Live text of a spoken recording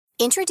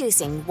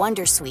Introducing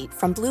Wondersuite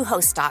from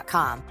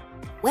Bluehost.com.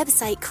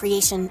 Website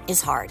creation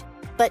is hard,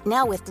 but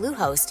now with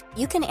Bluehost,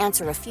 you can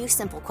answer a few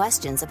simple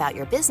questions about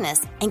your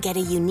business and get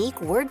a unique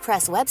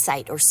WordPress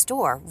website or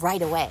store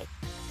right away.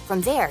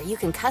 From there, you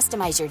can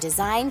customize your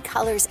design,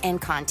 colors,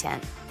 and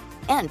content.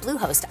 And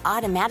Bluehost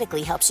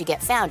automatically helps you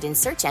get found in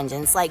search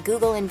engines like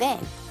Google and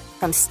Bing.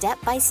 From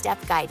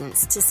step-by-step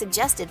guidance to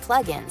suggested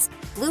plugins,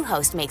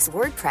 Bluehost makes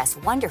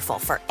WordPress wonderful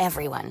for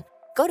everyone.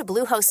 Go to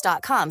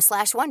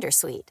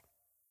bluehost.com/wondersuite.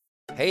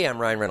 Hey, I'm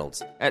Ryan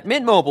Reynolds. At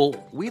Mint Mobile,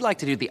 we like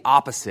to do the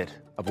opposite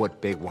of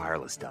what Big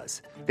Wireless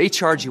does. They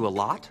charge you a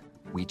lot,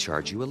 we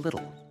charge you a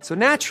little. So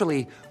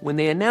naturally, when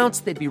they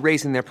announced they'd be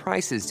raising their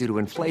prices due to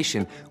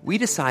inflation, we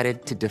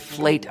decided to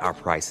deflate our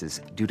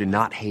prices due to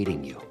not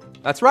hating you.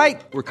 That's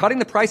right. We're cutting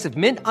the price of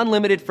Mint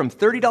Unlimited from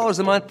 $30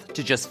 a month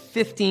to just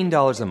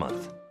 $15 a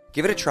month.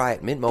 Give it a try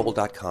at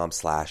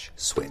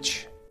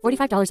mintmobile.com/switch.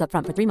 $45 up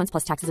front for 3 months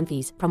plus taxes and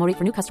fees. Promo rate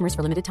for new customers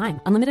for limited time.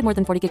 Unlimited more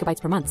than 40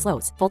 gigabytes per month.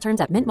 Slows full terms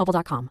at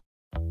mintmobile.com.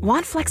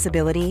 Want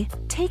flexibility?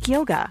 Take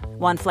yoga.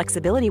 Want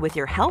flexibility with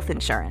your health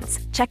insurance?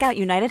 Check out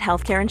United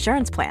Healthcare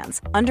Insurance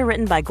Plans.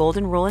 Underwritten by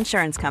Golden Rule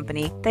Insurance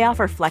Company, they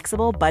offer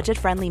flexible,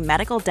 budget-friendly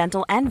medical,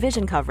 dental, and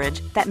vision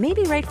coverage that may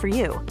be right for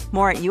you.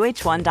 More at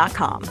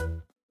uh1.com.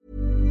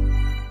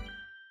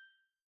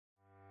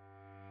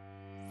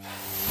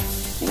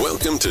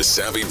 Welcome to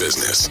Savvy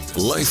Business,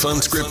 Life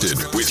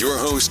Unscripted, with your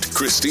host,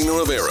 Christina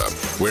Rivera,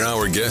 where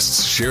our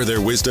guests share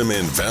their wisdom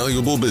and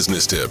valuable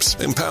business tips,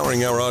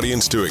 empowering our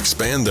audience to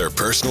expand their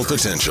personal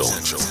potential.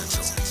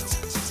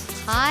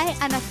 Hi,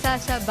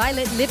 Anastasia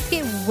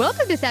Lipske.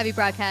 Welcome to Savvy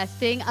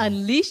Broadcasting.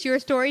 Unleash your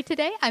story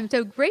today. I'm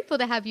so grateful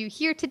to have you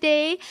here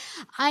today.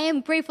 I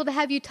am grateful to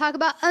have you talk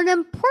about an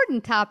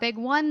important topic,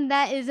 one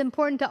that is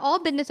important to all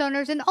business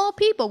owners and all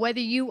people,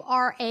 whether you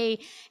are a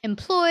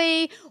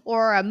employee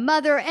or a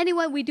mother,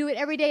 anyone, we do it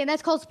every day, and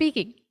that's called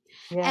speaking.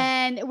 Yeah.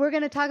 And we're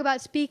going to talk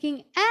about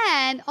speaking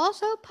and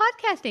also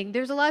podcasting.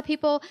 There's a lot of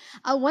people.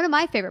 One of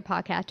my favorite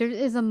podcasters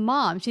is a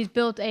mom. She's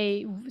built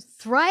a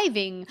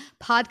thriving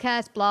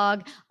podcast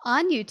blog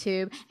on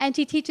YouTube, and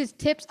she teaches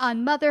tips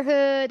on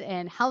motherhood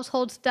and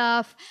household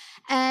stuff.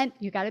 And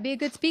you got to be a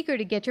good speaker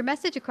to get your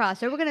message across.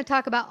 So we're going to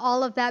talk about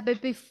all of that.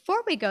 But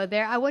before we go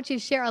there, I want you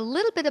to share a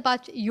little bit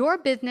about your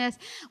business.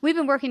 We've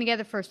been working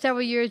together for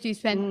several years. You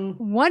send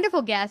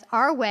wonderful guests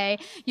our way.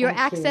 You're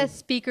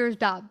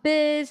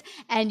accessspeakers.biz,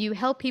 and you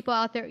help people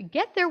out there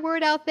get their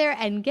word out there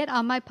and get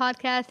on my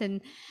podcast.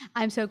 And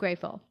I'm so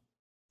grateful.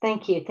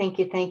 Thank you. Thank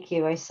you. Thank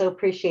you. I so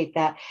appreciate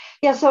that.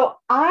 Yeah. So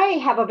I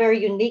have a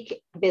very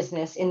unique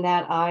business in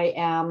that I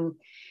am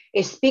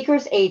a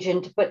speaker's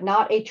agent, but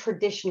not a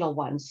traditional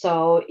one.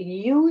 So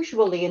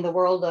usually in the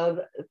world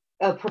of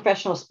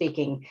professional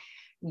speaking,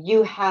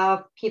 you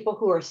have people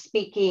who are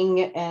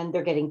speaking and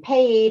they're getting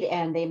paid,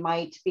 and they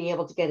might be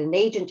able to get an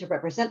agent to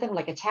represent them,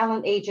 like a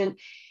talent agent.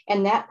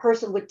 And that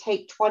person would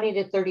take 20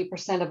 to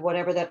 30% of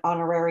whatever that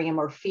honorarium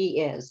or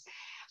fee is.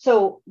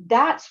 So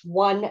that's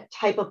one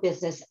type of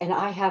business, and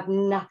I have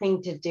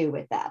nothing to do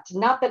with that.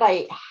 Not that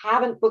I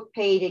haven't booked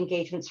paid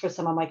engagements for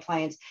some of my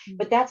clients,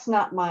 but that's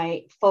not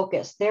my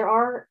focus. There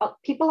are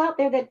people out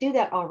there that do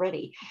that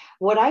already.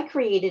 What I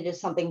created is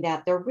something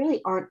that there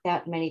really aren't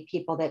that many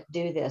people that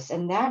do this,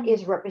 and that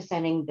is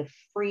representing the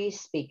free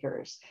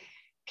speakers.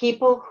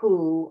 People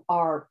who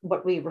are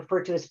what we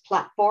refer to as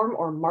platform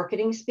or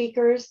marketing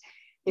speakers.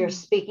 They're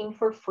speaking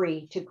for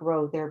free to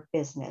grow their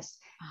business,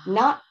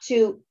 not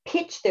to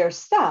pitch their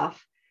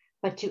stuff,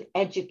 but to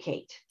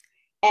educate.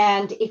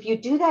 And if you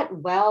do that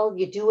well,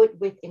 you do it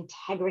with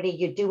integrity,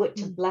 you do it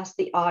to bless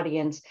the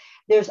audience,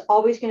 there's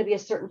always going to be a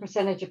certain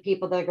percentage of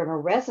people that are going to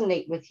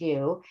resonate with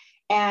you,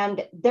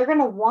 and they're going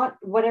to want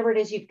whatever it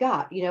is you've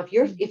got. You know, if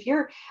you're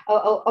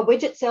a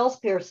widget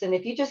salesperson,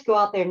 if you just go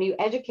out there and you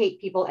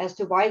educate people as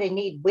to why they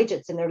need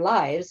widgets in their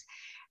lives,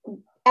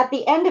 at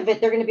the end of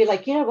it, they're going to be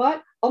like, you know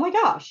what? Oh my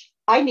gosh,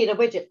 I need a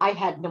widget. I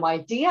had no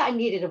idea I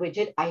needed a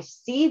widget. I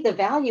see the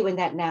value in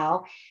that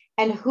now.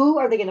 And who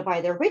are they going to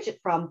buy their widget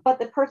from? But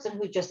the person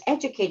who just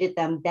educated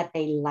them that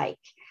they like.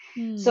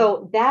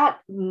 So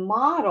that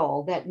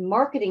model, that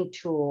marketing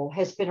tool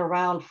has been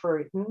around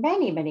for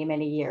many, many,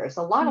 many years.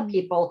 A lot of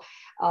people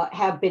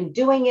have been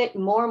doing it.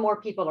 More and more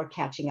people are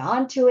catching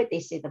on to it. They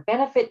see the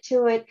benefit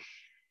to it.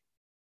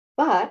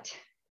 But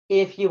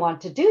if you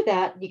want to do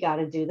that, you got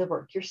to do the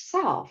work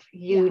yourself.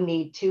 You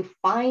need to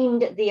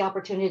find the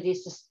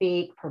opportunities to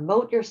speak,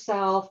 promote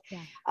yourself,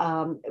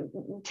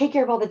 take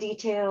care of all the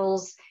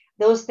details,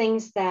 those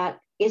things that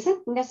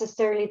isn't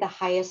necessarily the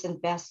highest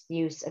and best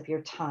use of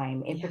your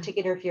time. In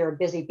particular, if you're a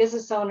busy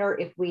business owner,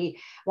 if we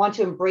want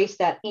to embrace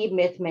that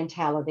E-Myth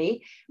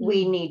mentality,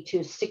 we need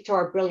to stick to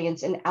our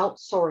brilliance and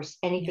outsource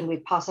anything we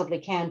possibly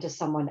can to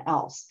someone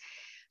else.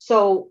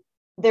 So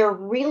there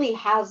really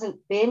hasn't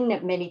been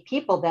many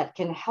people that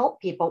can help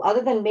people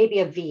other than maybe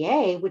a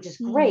VA, which is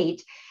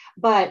great.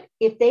 But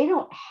if they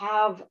don't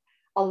have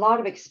a lot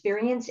of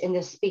experience in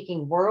the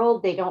speaking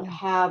world, they don't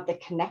have the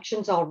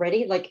connections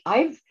already. Like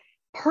I've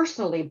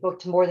personally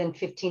booked more than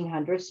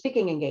 1,500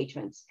 speaking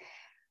engagements.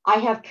 I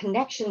have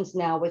connections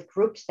now with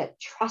groups that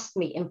trust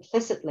me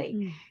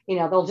implicitly.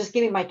 They'll just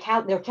give me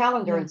their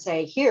calendar and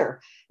say,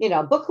 here,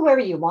 book whoever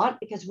you want,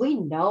 because we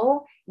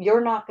know you're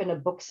not going to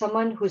book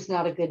someone who's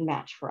not a good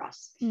match for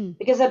us,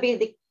 because that'd be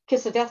the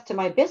kiss of death to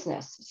my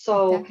business.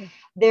 So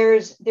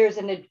there's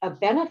a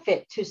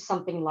benefit to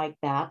something like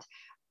that.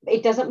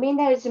 It doesn't mean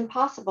that it's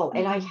impossible.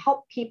 And I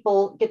help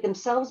people get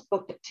themselves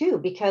booked too,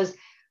 because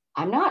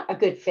I'm not a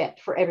good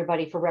fit for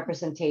everybody for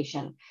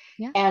representation.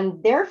 Yeah.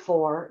 And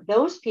therefore,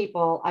 those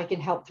people I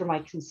can help through my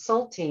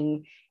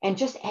consulting and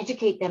just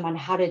educate them on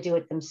how to do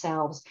it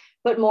themselves.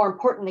 But more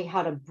importantly,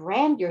 how to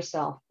brand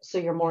yourself so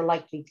you're more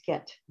likely to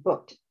get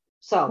booked.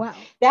 So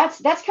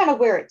that's kind of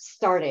where it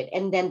started.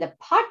 And then the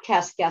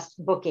podcast guest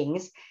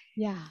bookings.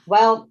 Yeah.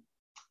 Well,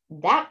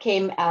 that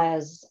came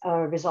as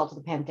a result of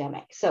the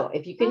pandemic. So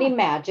if you can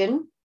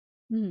imagine,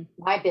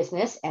 my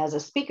business as a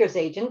speaker's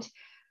agent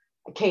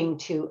came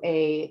to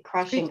a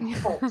crashing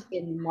halt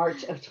in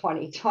March of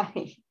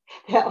 2020.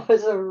 That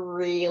was a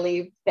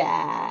really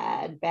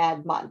bad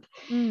month.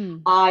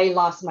 I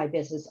lost my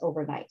business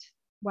overnight.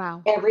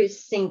 Wow. Every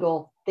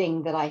single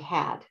thing that I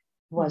had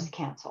was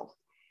canceled.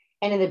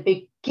 And in the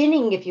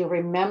beginning, if you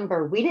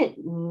remember, we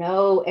didn't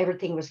know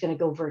everything was going to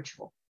go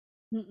virtual.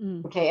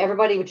 Okay.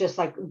 Everybody was just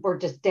like, we're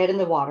just dead in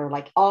the water,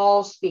 like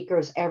all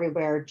speakers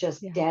everywhere,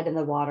 just dead in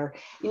the water.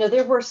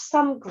 There were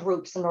some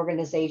groups and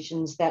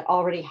organizations that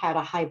already had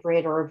a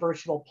hybrid or a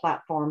virtual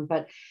platform,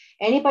 but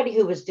anybody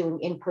who was doing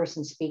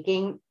in-person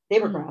speaking, they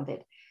were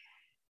grounded.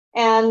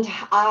 And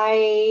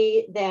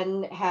I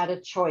then had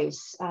a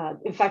choice.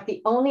 In fact,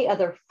 the only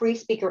other free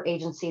speaker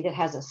agency that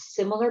has a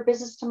similar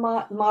business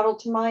model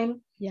to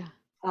mine. Yeah.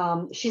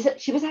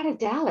 She was out of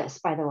Dallas,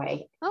 by the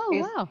way. Oh,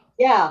 wow.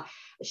 Yeah.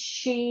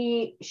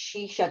 She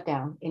shut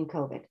down in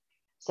COVID.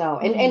 So,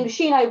 and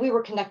she and I, we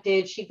were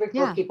connected. She'd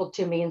refer people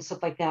to me and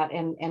stuff like that.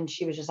 And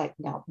she was just like,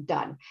 no,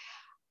 done.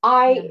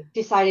 I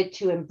decided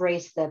to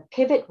embrace the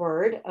pivot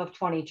word of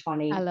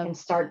 2020 and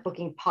start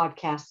booking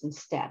podcasts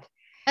instead.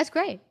 That's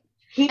great.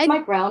 Keep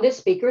my ground as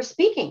speaker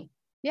speaking.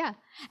 Yeah.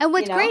 And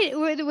what's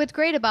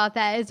great about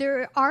that is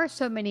there are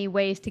so many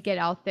ways to get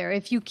out there.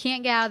 If you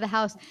can't get out of the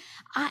house,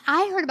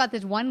 I heard about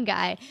this one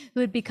guy who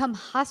had become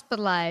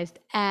hospitalized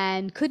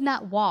and could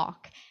not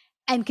walk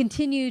and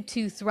continued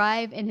to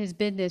thrive in his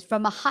business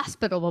from a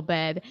hospital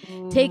bed,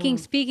 taking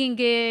speaking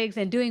gigs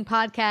and doing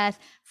podcasts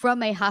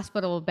from a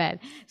hospital bed.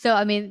 So,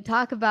 I mean,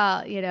 talk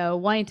about,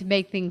 wanting to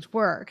make things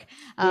work,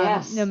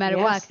 no matter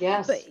what.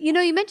 Yes. But, you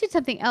mentioned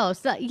something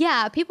else.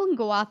 People can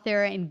go out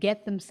there and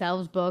get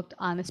themselves booked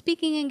on a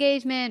speaking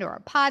engagement or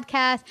a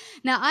podcast.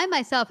 Now, I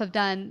myself have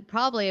done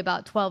probably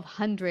about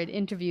 1,200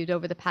 interviews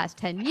over the past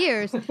 10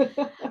 years.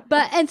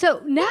 And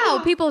so now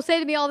people say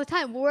to me all the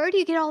time, where do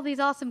you get all these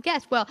awesome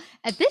guests? Well,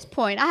 at this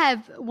point, I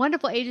have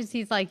wonderful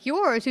agencies like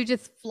yours who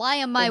just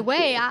fly on my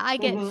way. I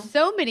get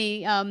so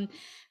many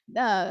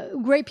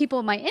great people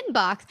in my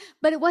inbox,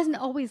 but it wasn't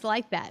always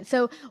like that.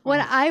 So what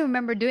I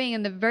remember doing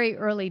in the very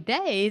early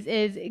days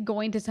is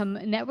going to some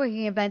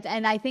networking events.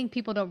 And I think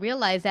people don't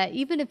realize that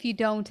even if you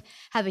don't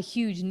have a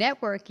huge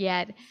network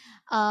yet,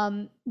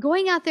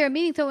 going out there and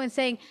meeting someone and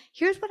saying,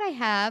 here's what I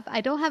have. I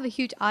don't have a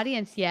huge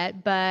audience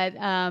yet, but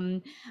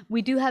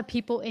we do have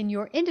people in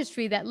your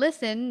industry that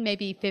listen,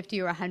 maybe 50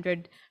 or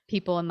 100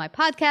 people in my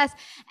podcast.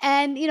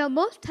 And,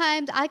 most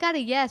times I got a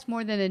yes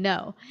more than a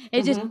no.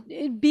 It's just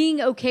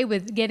being okay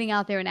with getting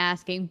out there and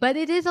asking. But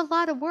it is a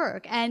lot of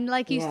work. And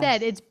like you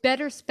said, it's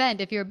better spent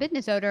if you're a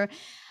business owner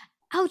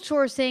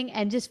outsourcing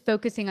and just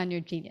focusing on your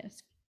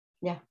genius.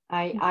 Yeah,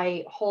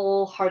 I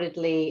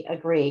wholeheartedly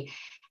agree.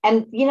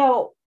 And,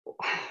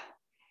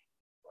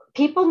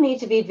 people need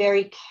to be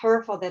very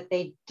careful that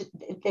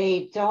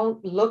they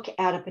don't look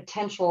at a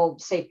potential,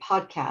 say,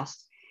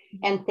 podcast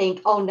and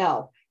think, oh,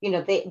 no.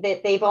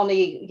 They've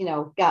only,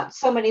 got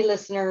so many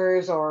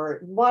listeners or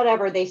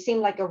whatever. They seem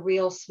like a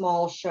real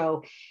small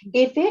show.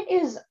 If it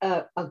is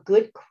a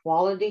good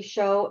quality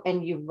show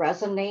and you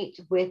resonate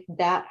with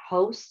that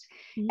host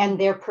and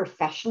they're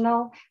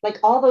professional, like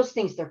all those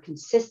things, they're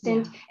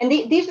consistent. And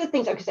these are the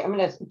things, because I'm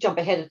going to jump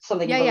ahead of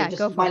something,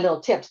 just my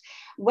little tips.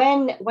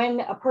 When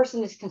a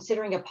person is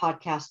considering a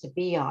podcast to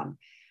be on,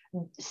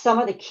 some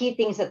of the key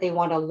things that they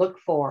want to look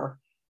for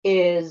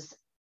is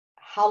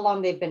how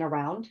long they've been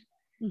around,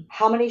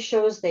 how many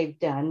shows they've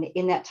done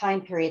in that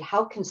time period,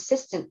 how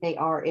consistent they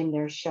are in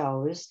their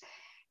shows.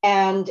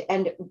 And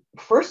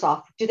first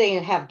off, do they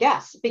have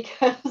guests?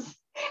 Because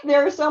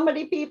there are so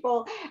many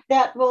people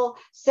that will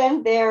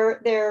send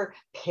their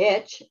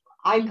pitch.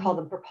 I call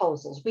them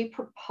proposals. We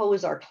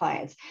propose our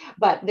clients,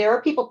 but there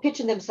are people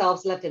pitching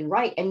themselves left and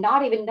right and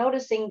not even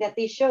noticing that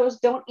these shows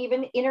don't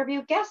even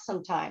interview guests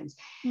sometimes.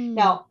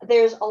 Now,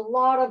 there's a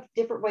lot of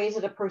different ways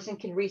that a person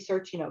can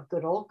research,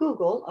 good old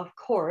Google, of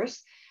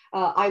course.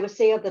 I would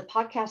say of the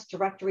podcast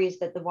directories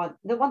that the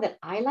one that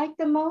I like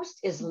the most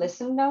is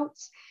Listen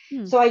Notes.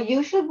 So I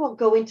usually will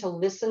go into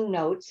Listen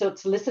Notes. So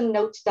it's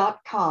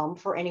listennotes.com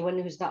for anyone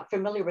who's not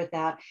familiar with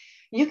that.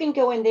 You can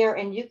go in there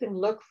and you can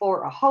look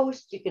for a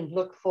host. You can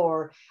look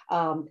for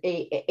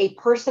a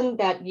person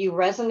that you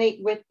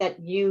resonate with, that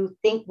you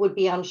think would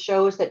be on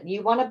shows that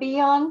you want to be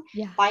on.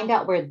 Find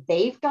out where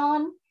they've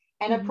gone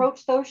and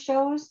approach those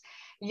shows.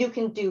 You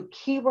can do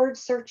keyword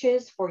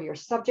searches for your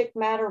subject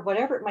matter,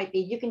 whatever it might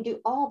be. You can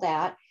do all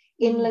that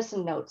in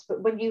Listen Notes.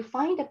 But when you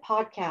find a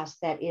podcast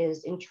that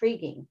is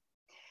intriguing,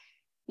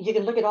 you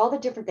can look at all the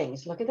different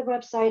things, look at the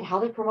website, how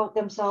they promote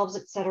themselves,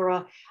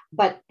 etc.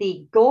 But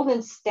the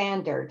golden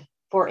standard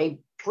for a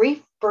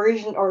brief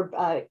version or,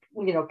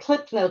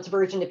 Clip Notes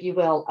version, if you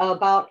will,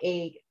 about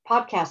a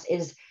podcast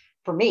is,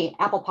 for me,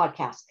 Apple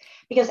Podcasts.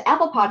 Because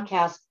Apple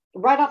Podcasts,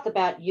 right off the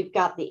bat, you've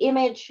got the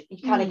image,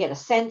 you kind of get a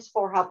sense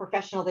for how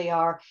professional they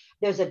are.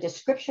 There's a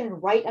description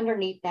right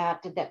underneath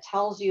that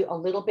tells you a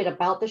little bit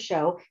about the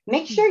show.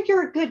 Make sure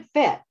you're a good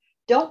fit.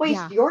 Don't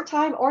waste your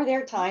time or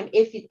their time.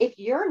 If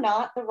you're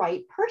not the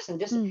right person,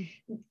 just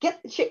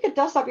shake the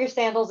dust off your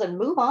sandals and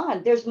move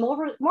on. There's more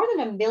than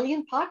 1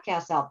 million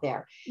podcasts out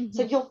there.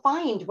 So you'll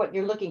find what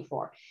you're looking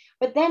for.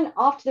 But then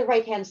off to the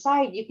right-hand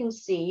side, you can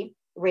see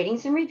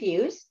ratings and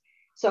reviews.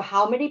 So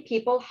how many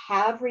people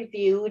have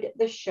reviewed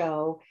the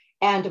show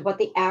and what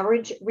the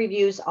average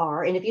reviews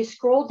are. And if you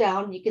scroll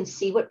down, you can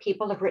see what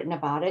people have written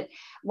about it.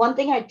 One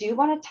thing I do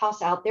want to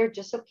toss out there,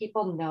 just so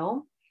people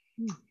know,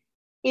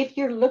 if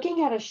you're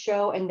looking at a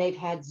show and they've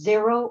had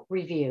 0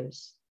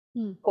 reviews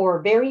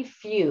or very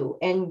few,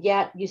 and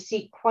yet you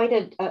see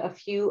quite a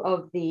few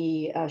of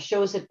the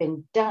shows have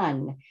been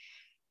done,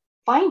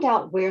 find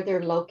out where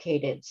they're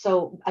located.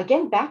 So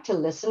again, back to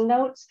Listen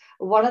Notes,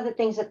 one of the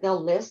things that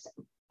they'll list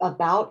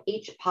about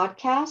each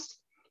podcast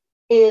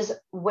is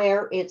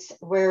where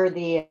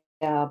the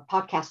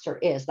podcaster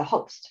is, the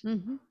host.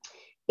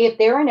 If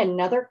they're in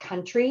another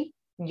country,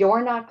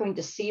 you're not going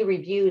to see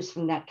reviews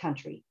from that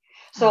country.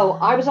 So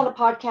I was on a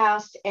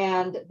podcast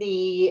and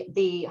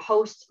the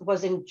host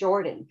was in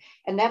Jordan,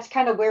 and that's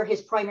kind of where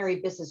his primary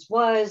business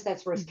was.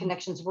 That's where his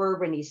connections were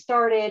when he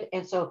started.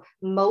 And so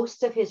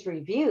most of his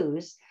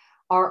reviews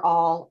are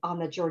all on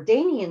the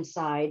Jordanian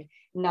side,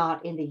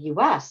 not in the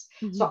US.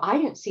 So I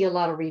didn't see a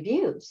lot of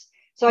reviews.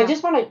 So I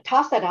just want to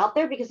toss that out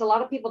there because a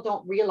lot of people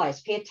don't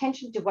realize, pay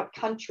attention to what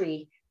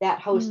country that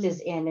host is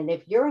in. And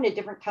if you're in a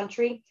different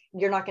country,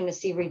 you're not going to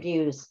see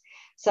reviews.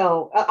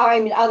 So,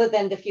 other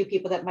than the few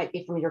people that might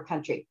be from your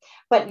country,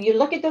 but you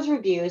look at those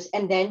reviews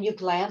and then you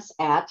glance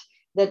at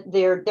that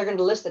they're going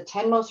to list the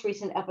 10 most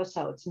recent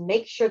episodes.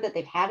 Make sure that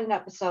they've had an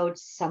episode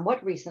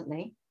somewhat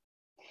recently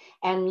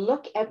and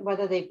look at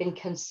whether they've been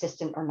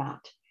consistent or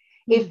not.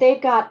 If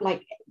they've got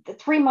like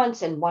 3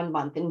 months and 1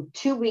 month and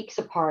 2 weeks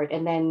apart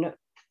and then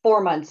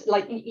 4 months,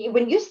 like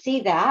when you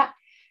see that,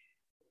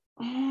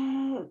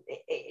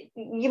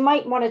 you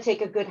might want to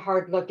take a good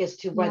hard look as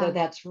to whether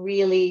that's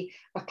really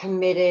a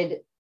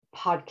committed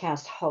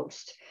podcast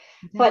host.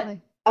 But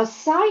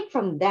aside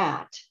from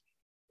that,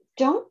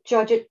 don't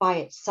judge it by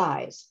its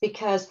size,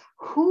 because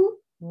who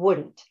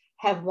wouldn't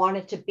have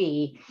wanted to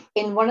be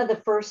in one of the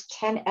first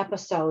 10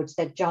 episodes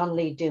that John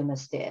Lee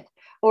Dumas did,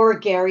 or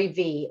Gary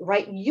Vee,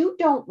 right? You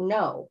don't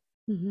know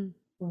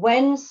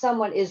when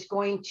someone is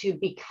going to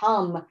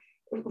become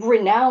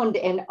renowned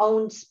and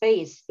own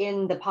space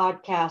in the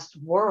podcast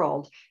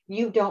world.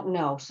 You don't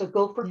know. So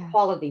go for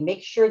quality.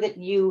 Make sure that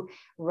you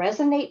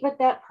resonate with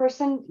that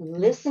person,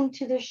 listen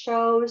to the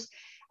shows,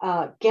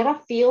 get a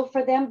feel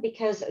for them,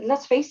 because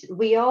let's face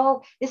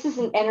it, this is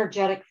an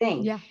energetic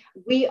thing.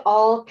 We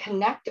all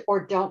connect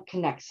or don't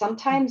connect.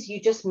 Sometimes you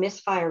just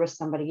misfire with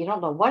somebody. You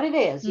don't know what it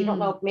is. You don't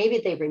know if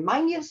maybe they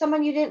remind you of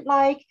someone you didn't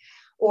like,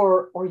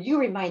 or you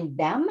remind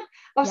them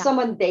of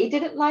someone they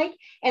didn't like.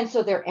 And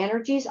so their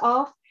energy's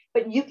off.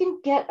 But you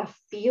can get a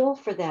feel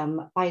for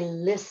them by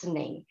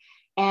listening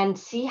and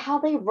see how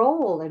they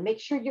roll and make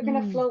sure you're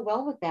going to flow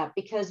well with that,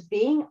 because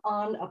being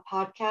on a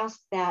podcast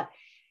that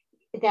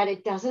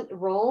it doesn't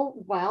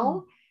roll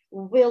well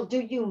will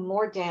do you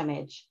more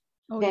damage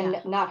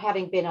than not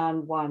having been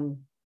on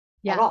one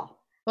at all.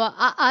 Well,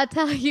 I'll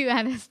tell you,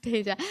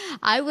 Anastasia,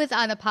 I was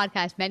on a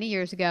podcast many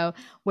years ago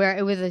where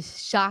it was a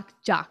shock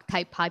jock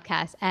type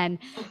podcast, and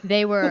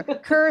they were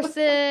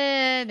cursing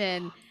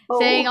and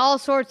saying all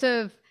sorts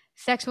of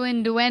sexual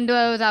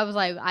innuendos. I was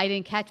like, I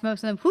didn't catch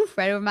most of them. Poof,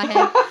 right over my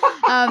head.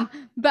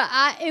 But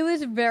it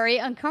was very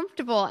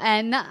uncomfortable,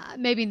 and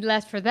maybe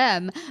less for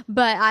them.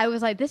 But I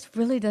was like, this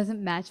really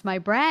doesn't match my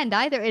brand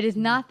either. It is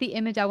not the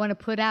image I want to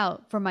put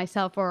out for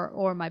myself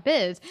or my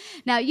biz.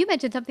 Now, you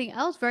mentioned something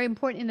else very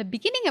important in the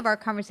beginning of our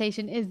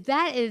conversation, is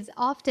that is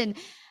often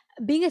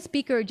being a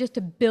speaker just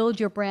to build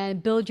your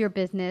brand, build your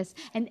business,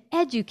 and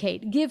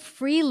educate, give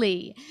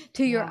freely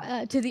to your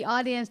to the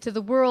audience, to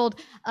the world,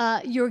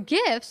 your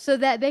gifts, so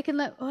that they can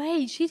let, oh,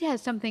 hey, she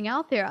has something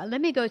out there.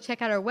 Let me go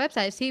check out her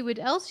website, see what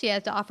else she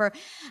has to offer.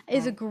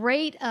 Is a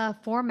great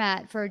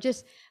format for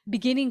just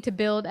beginning to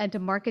build and to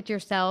market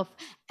yourself.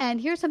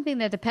 And here's something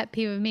that's a pet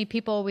peeve of me.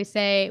 People always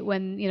say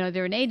when, you know,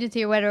 they're an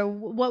agency or whatever,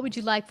 what would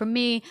you like from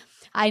me?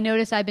 I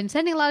notice I've been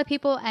sending a lot of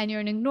people and you're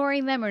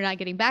ignoring them or not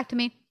getting back to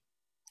me.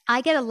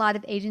 I get a lot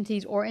of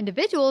agencies or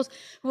individuals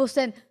who will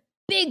send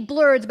big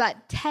blurs,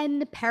 about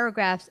 10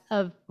 paragraphs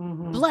of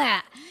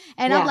blah.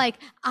 And I'm like,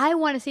 I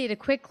want to see at a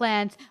quick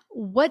glance,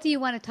 what do you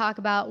want to talk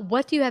about?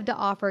 What do you have to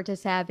offer to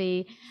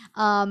Savvy?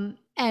 And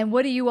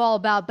what are you all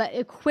about? But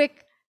a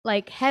quick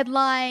like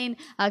headline,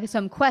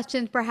 some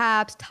questions,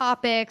 perhaps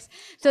topics,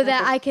 so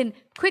that I can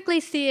quickly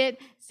see it,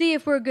 see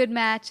if we're a good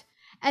match.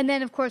 And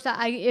then, of course,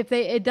 if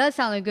it does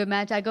sound like a good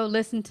match, I go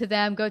listen to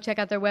them, go check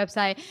out their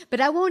website. But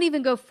I won't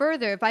even go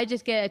further. If I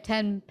just get a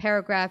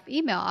 10-paragraph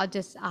email, I'll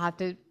have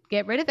to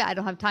get rid of it. I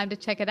don't have time to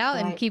check it out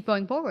and keep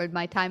going forward.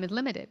 My time is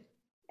limited.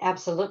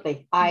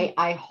 Absolutely.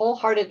 I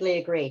wholeheartedly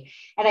agree.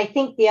 And I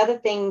think the other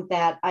thing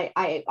that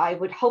I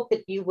would hope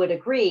that you would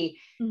agree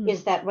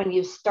is that when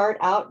you start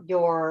out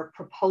your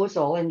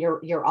proposal and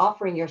you're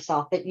offering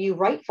yourself, that you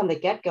right from the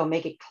get-go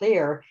make it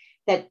clear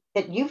that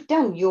you've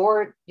done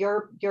your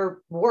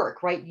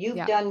work, right?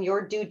 You've done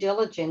your due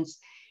diligence,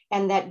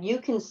 and that you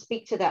can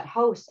speak to that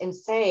host and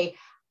say,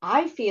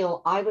 I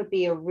feel I would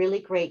be a really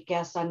great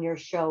guest on your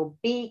show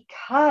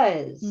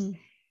because,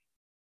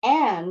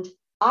 and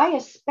I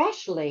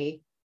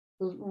especially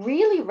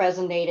really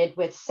resonated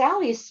with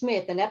Sally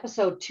Smith in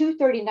episode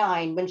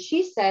 239 when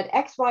she said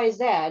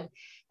XYZ,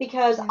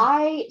 because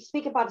I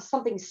speak about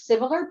something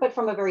similar, but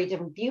from a very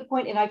different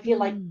viewpoint. And I feel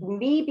like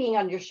me being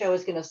on your show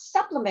is going to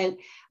supplement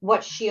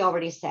what she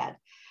already said.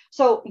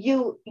 So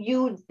you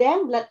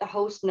then let the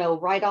host know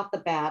right off the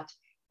bat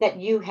that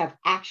you have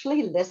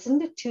actually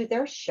listened to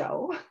their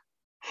show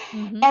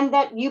and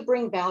that you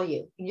bring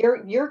value.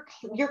 You're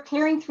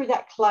clearing through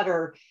that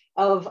clutter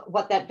of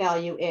what that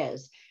value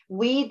is.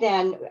 We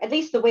then, at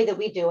least the way that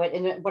we do it,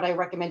 and what I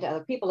recommend to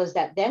other people, is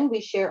that then we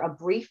share a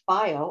brief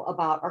bio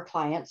about our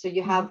client. So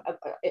you have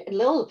a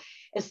little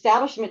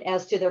establishment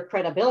as to their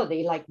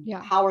credibility, like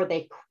how are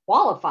they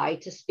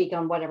qualified to speak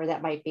on whatever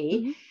that might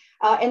be.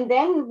 And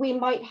then we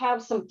might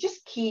have some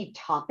just key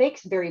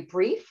topics, very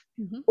brief,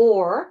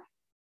 or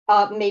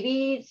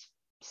maybe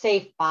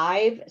say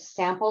 5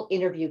 sample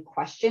interview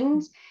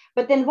questions.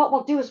 But then what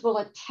we'll do is we'll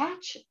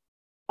attach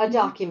a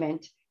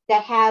document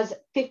that has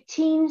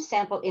 15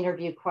 sample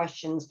interview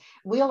questions.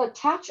 We'll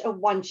attach a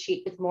one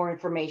sheet with more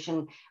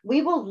information.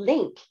 We will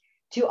link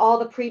to all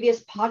the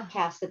previous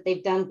podcasts that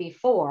they've done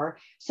before.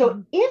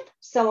 So if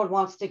someone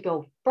wants to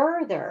go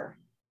further,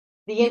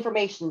 the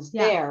information's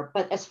there.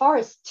 But as far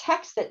as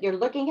text that you're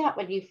looking at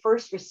when you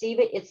first receive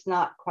it, it's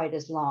not quite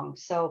as long.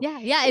 So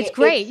it's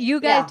great.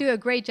 You guys do a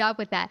great job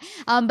with that.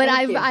 But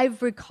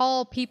I've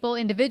recall people,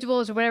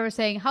 individuals or whatever,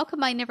 saying, how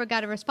come I never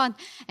got a response?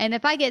 And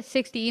if I get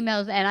 60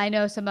 emails, and I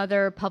know some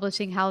other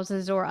publishing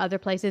houses or other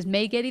places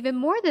may get even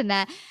more than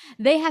that,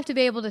 they have to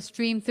be able to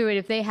stream through it.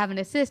 If they have an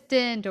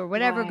assistant or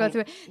whatever, go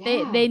through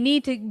it. They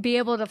need to be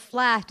able to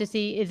flash to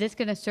see, is this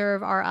going to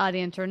serve our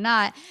audience or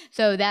not?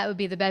 So that would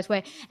be the best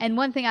way. And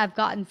one thing I've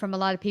gotten from a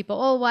lot of people,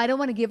 well, I don't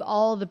want to give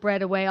all the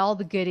bread away, all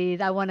the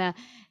goodies. I want to,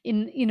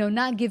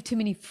 not give too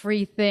many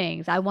free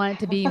things. I want it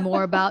to be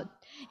more about,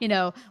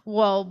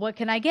 well, what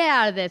can I get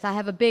out of this? I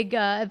have a big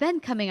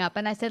event coming up.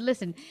 And I said,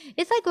 listen,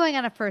 it's like going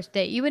on a first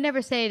date. You would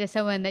never say to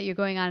someone that you're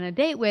going on a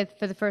date with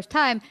for the first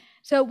time,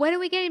 so when are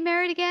we getting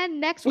married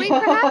again? Next week,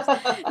 perhaps?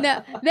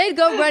 No, they'd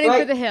go running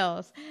for the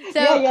hills. So,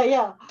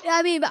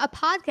 I mean, a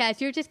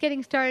podcast, you're just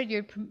getting started.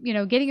 You're,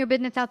 getting your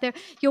business out there.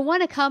 You'll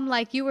want to come,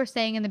 like you were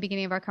saying in the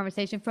beginning of our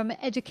conversation, from an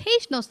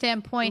educational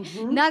standpoint,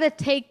 not a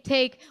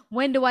take,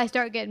 when do I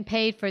start getting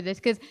paid for this?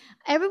 Because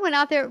everyone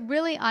out there,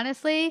 really,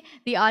 honestly,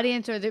 the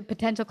audience or the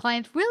potential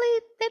clients,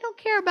 really, they don't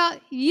care about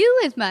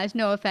you as much,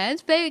 no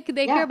offense. They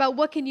care about,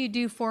 what can you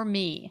do for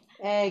me?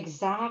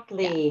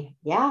 Exactly.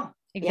 Yeah.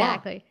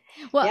 Exactly.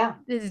 Well,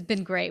 this has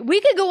been great.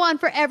 We could go on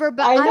forever,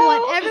 but I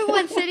want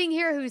everyone sitting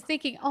here who's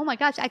thinking, oh my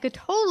gosh, I could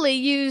totally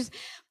use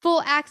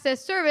full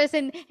access service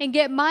and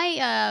get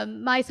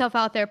myself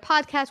out there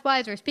podcast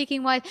wise or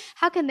speaking wise.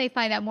 How can they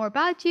find out more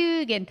about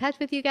you, get in touch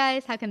with you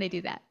guys? How can they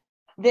do that?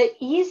 The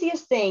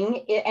easiest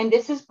thing, and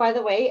this is, by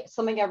the way,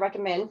 something I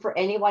recommend for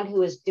anyone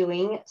who is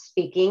doing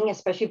speaking,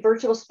 especially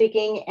virtual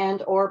speaking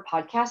and or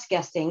podcast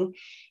guesting,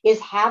 is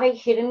have a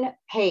hidden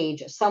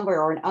page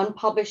somewhere or an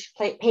unpublished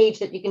page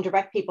that you can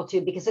direct people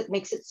to, because it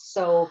makes it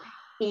so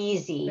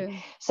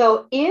easy.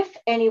 So if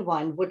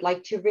anyone would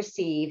like to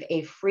receive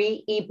a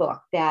free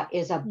ebook that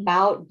is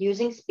about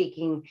using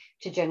speaking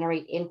to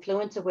generate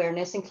influence,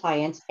 awareness, and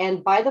clients,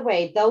 and by the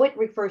way, though it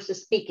refers to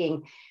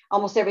speaking,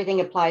 almost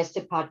everything applies to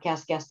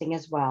podcast guesting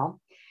as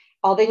well.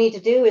 All they need to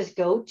do is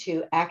go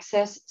to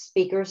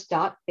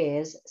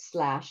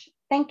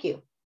accessspeakers.biz/thank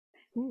you.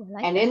 Ooh, I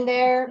like And that. in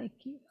there, Thank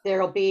you.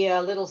 there'll be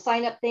a little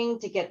sign up thing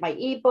to get my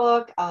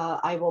ebook.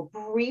 I will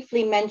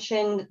briefly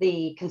mention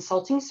the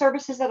consulting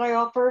services that I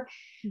offer.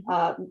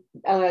 A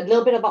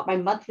little bit about my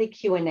monthly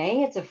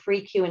Q&A. It's a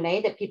free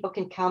Q&A that people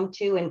can come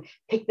to and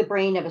pick the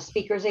brain of a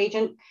speaker's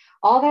agent.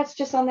 All that's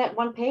just on that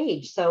one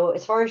page. So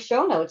as far as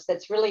show notes,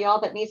 that's really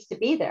all that needs to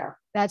be there.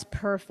 That's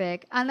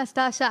perfect.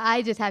 Anastasia,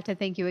 I just have to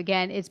thank you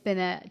again. It's been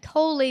a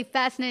totally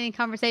fascinating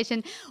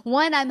conversation.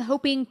 One, I'm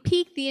hoping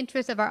piqued the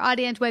interest of our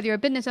audience, whether you're a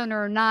business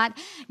owner or not.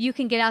 You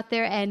can get out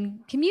there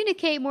and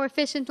communicate more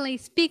efficiently,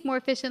 speak more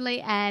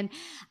efficiently, and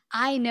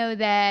I know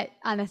that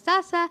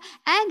Anastasia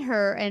and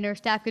her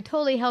staff could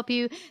totally help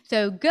you.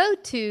 So go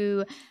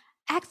to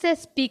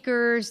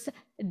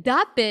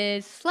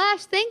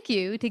accessspeakers.biz/thank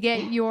you to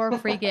get your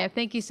free gift.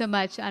 Thank you so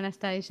much,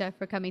 Anastasia,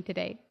 for coming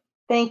today.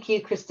 Thank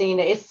you,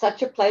 Christina. It's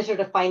such a pleasure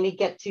to finally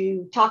get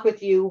to talk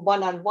with you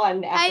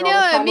one-on-one after all this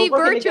I know, time me we're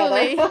working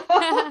virtually. together.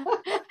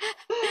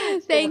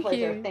 Thank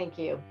pleasure. you. Thank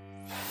you.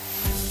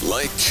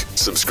 Like,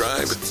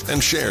 subscribe,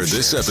 and share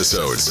this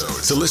episode.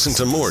 To listen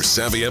to more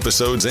savvy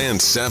episodes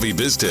and savvy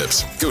biz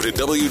tips, go to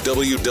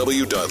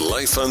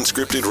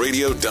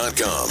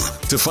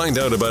www.lifeunscriptedradio.com. To find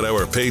out about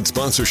our paid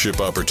sponsorship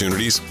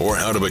opportunities or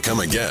how to become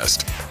a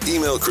guest,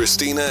 email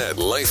Christina at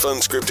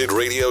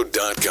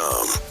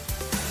lifeunscriptedradio.com.